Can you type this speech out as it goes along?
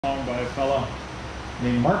Song by a fella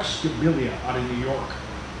named Marc Scabilia out of New York.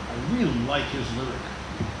 I really like his lyric.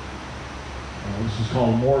 This is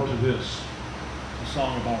called More to This. It's a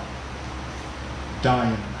song about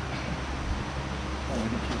dying.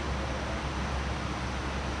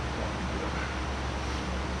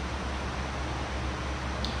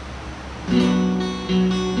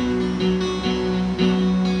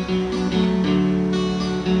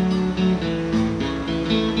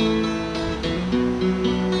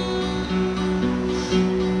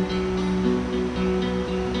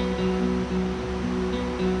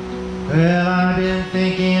 Well, I've been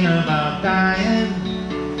thinking about dying,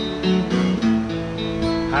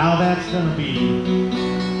 how that's gonna be.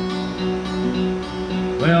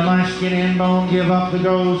 Well, my skin and bone give up the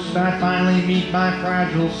ghost. I finally meet my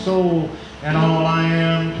fragile soul, and all I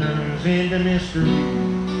am turns into mystery.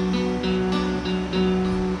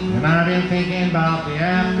 And I've been thinking about the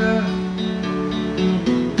after,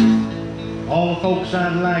 all the folks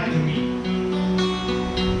I'd like to meet.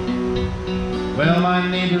 Well, my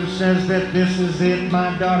neighbor says that this is it.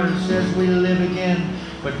 My daughter says we live again.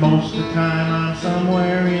 But most of the time I'm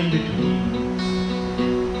somewhere in between.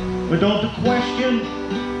 But don't the question,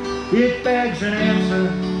 it begs an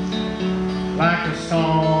answer. Like a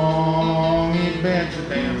song, it begs a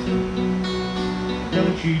dancer.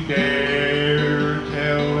 Don't you dare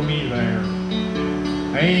tell me there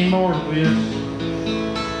ain't more to this,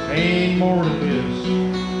 ain't more to this.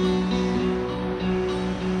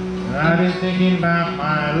 I've been thinking about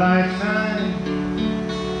my lifetime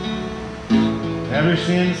ever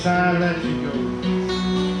since I let you go.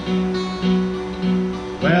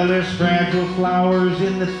 Well, there's fragile flowers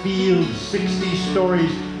in the field, 60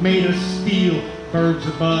 stories made of steel, birds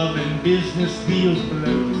above and business deals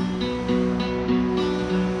below.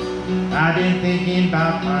 I've been thinking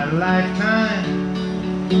about my lifetime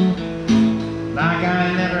like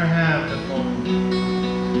I never have before.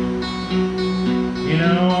 You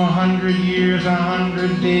know, 100 years,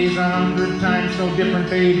 100 days, 100 times so different,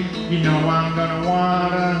 babe. You know I'm gonna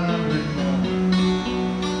want 100 more.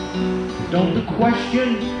 Don't the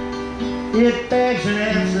question, it begs an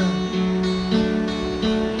answer.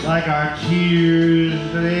 Like our tears,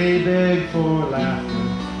 they beg for laughter.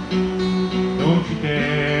 Don't you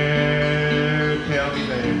dare tell me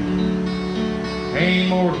there ain't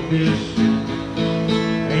more to this,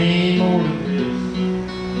 ain't more to this.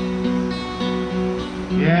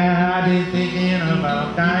 Yeah, I've been thinking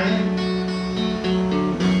about dying,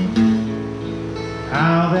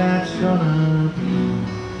 how that's gonna be.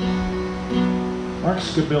 Marc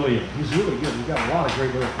Scabilia, he's really good. He's got a lot of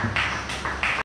great lyrics.